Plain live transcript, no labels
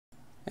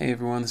Hey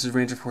everyone, this is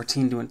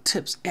Ranger14 doing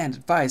tips and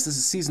advice. This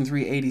is Season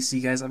 3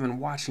 ADC, guys. I've been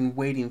watching,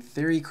 waiting,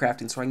 theory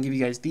crafting so I can give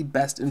you guys the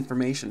best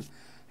information.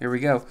 Here we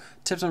go.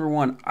 Tips number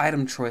 1,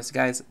 item choice.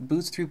 Guys,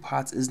 boots through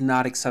pots is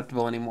not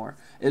acceptable anymore.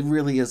 It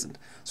really isn't.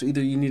 So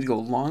either you need to go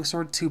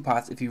longsword 2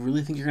 pots if you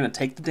really think you're going to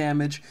take the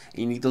damage and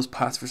you need those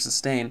pots for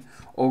sustain,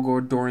 or go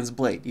Doran's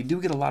Blade. You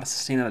do get a lot of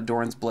sustain out of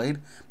Doran's Blade,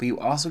 but you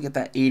also get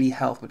that 80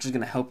 health, which is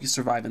going to help you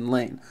survive in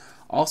lane.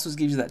 Also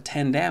gives you that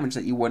 10 damage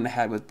that you wouldn't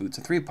have had with boots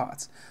and 3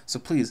 pots. So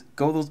please,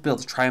 go those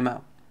builds, try them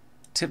out.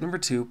 Tip number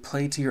 2,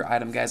 play to your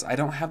item, guys. I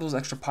don't have those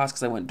extra pots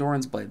because I went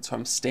Doran's Blade, so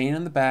I'm staying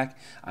in the back,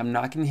 I'm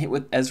not getting hit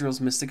with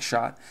Ezreal's Mystic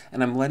Shot,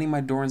 and I'm letting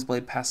my Doran's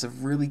Blade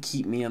passive really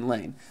keep me in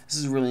lane. This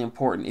is really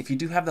important. If you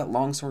do have that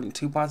longsword and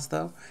 2 pots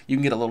though, you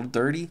can get a little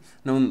dirty,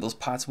 knowing that those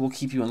pots will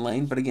keep you in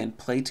lane, but again,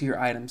 play to your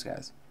items,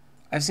 guys.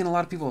 I've seen a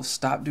lot of people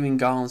stop doing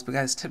golems, but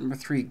guys, tip number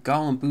 3,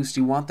 golem boost.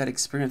 You want that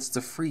experience. It's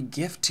a free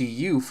gift to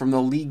you from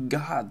the league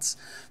gods.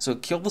 So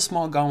kill the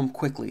small golem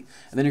quickly,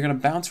 and then you're going to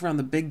bounce around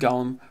the big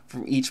golem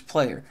from each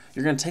player.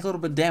 You're going to take a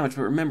little bit of damage,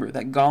 but remember,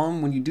 that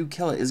golem, when you do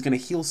kill it, is going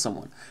to heal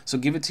someone. So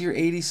give it to your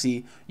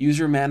ADC, use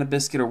your mana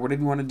biscuit or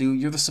whatever you want to do.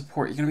 You're the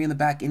support. You're going to be in the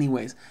back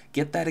anyways.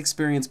 Get that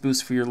experience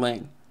boost for your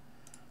lane.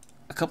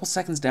 A couple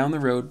seconds down the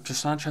road,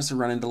 Tristana tries to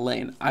run into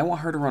lane. I want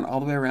her to run all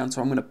the way around,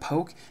 so I'm going to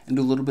poke and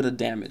do a little bit of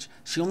damage.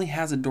 She only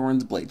has a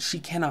Doran's Blade. She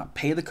cannot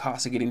pay the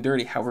cost of getting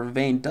dirty. However,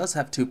 Vayne does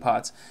have 2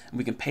 pots, and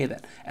we can pay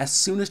that. As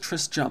soon as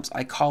Triss jumps,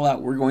 I call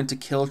out, we're going to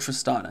kill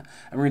Tristana.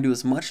 And we're going to do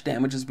as much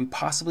damage as we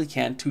possibly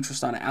can to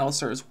Tristana.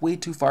 Alistar is way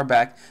too far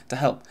back to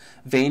help.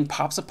 Vayne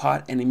pops a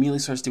pot and immediately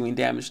starts doing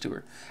damage to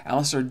her.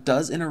 Alistar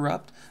does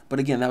interrupt, but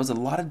again, that was a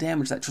lot of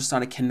damage that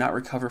Tristana cannot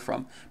recover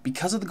from.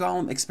 Because of the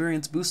Golem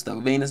experience boost, though,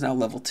 Vayne is now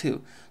level 2.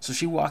 So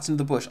she walks into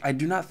the bush. I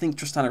do not think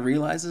Tristana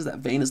realizes that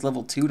Vayne is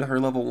level 2 to her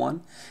level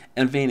 1,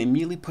 and Vayne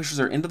immediately pushes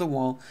her into the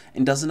wall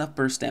and does enough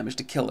burst damage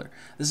to kill her.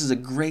 This is a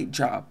great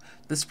job.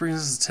 This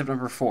brings us to tip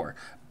number 4,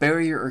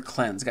 barrier or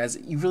cleanse. Guys,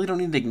 you really don't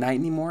need to ignite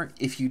anymore.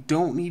 If you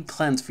don't need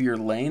cleanse for your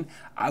lane,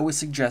 I would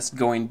suggest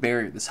going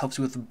barrier. This helps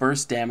you with the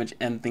burst damage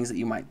and things that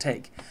you might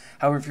take.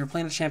 However, if you're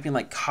playing a champion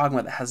like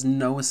Kog'Maw that has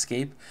no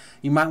escape,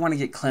 you might want to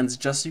get cleanse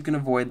just so you can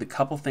avoid the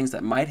couple things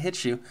that might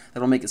hit you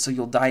that'll make it so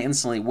you'll die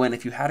instantly, when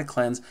if you had a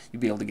cleanse,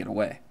 you'd be able to get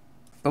away.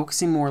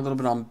 Focusing more a little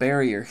bit on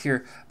barrier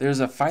here,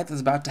 there's a fight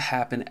that's about to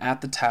happen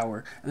at the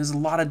tower, and there's a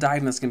lot of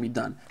diving that's going to be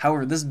done.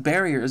 However, this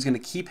barrier is going to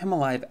keep him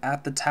alive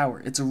at the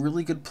tower. It's a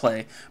really good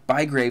play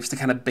by Graves to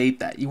kind of bait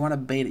that. You want to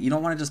bait it. You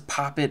don't want to just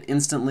pop it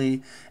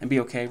instantly and be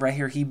okay. Right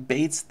here, he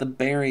baits the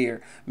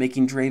barrier,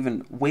 making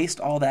Draven waste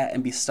all that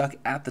and be stuck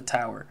at the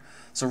tower.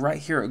 So right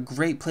here, a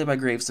great play by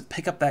Graves to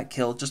pick up that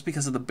kill just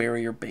because of the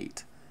barrier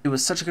bait. It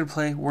was such a good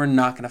play, we're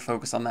not going to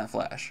focus on that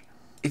flash.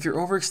 If you're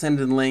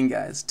overextended in lane,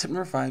 guys, tip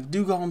number 5,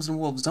 do golems and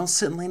wolves. Don't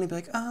sit in lane and be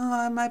like, oh,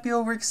 I might be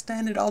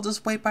overextended, I'll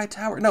just wait by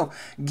tower. No,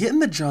 get in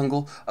the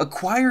jungle,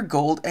 acquire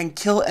gold, and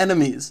kill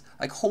enemies.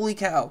 Like, holy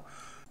cow.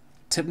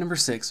 Tip number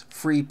 6,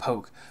 free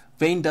poke.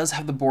 Vayne does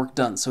have the Bork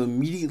done, so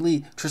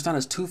immediately Tristana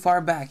is too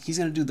far back. He's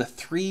going to do the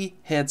 3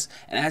 hits,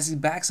 and as he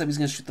backs up, he's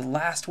going to shoot the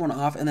last one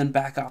off and then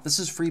back off. This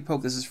is free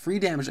poke. This is free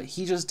damage that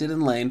he just did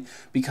in lane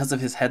because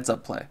of his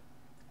heads-up play.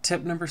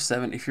 Tip number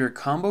 7, if you're a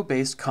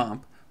combo-based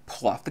comp,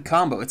 pull off the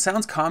combo. It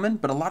sounds common,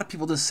 but a lot of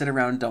people just sit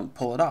around and don't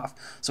pull it off.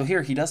 So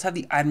here, he does have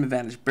the item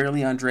advantage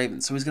barely on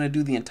Draven, so he's going to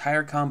do the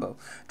entire combo.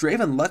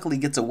 Draven luckily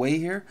gets away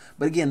here,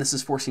 but again, this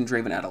is forcing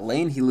Draven out of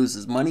lane. He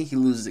loses money, he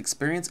loses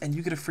experience, and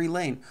you get a free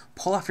lane.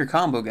 Pull off your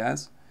combo,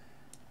 guys.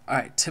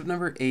 Alright, tip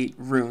number 8,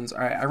 runes.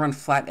 Alright, I run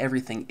flat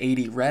everything.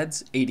 80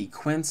 reds, 80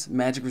 quints,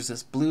 magic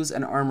resist blues,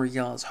 and armor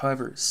yellows.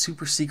 However,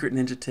 super secret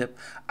ninja tip,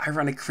 I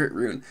run a crit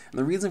rune. And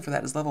the reason for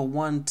that is level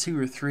 1, 2,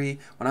 or 3,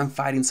 when I'm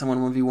fighting someone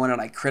 1v1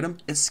 and I crit him,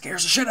 it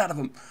scares the shit out of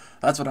him.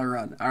 That's what I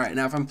run. Alright,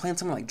 now if I'm playing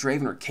someone like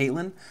Draven or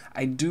Caitlyn,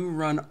 I do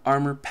run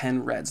armor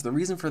pen reds. The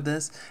reason for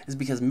this is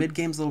because mid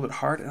game's a little bit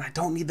hard and I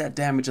don't need that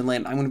damage in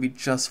lane. I'm going to be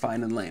just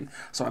fine in lane.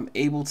 So I'm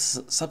able to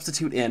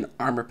substitute in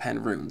armor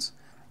pen runes.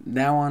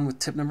 Now on with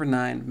tip number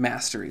 9,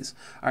 masteries.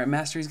 Alright,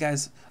 masteries,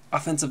 guys,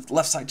 offensive,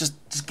 left side, just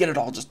get it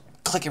all, just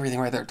click everything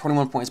right there.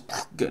 21 points,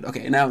 good.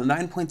 Okay, now the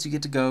 9 points you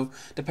get to go,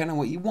 depending on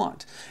what you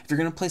want. If you're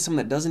going to play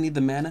someone that doesn't need the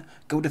mana,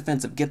 go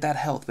defensive, get that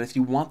health. But if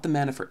you want the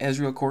mana for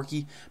Ezreal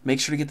Corki, make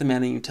sure to get the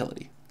mana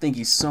utility. Thank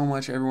you so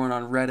much, everyone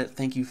on Reddit.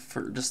 Thank you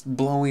for just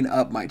blowing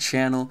up my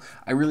channel.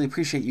 I really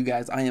appreciate you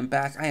guys. I am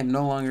back. I am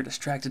no longer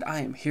distracted.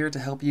 I am here to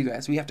help you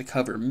guys. We have to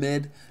cover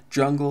mid,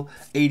 jungle,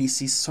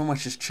 ADC. So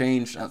much has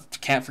changed.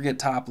 Can't forget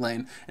top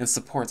lane and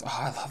supports. Oh,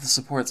 I love the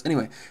supports.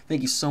 Anyway,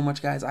 thank you so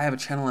much, guys. I have a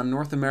channel on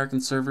North American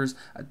servers,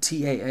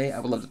 TAA. I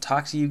would love to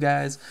talk to you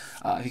guys.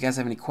 If you guys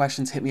have any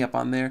questions, hit me up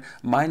on there.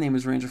 My name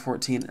is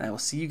Ranger14, and I will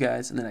see you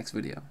guys in the next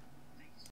video.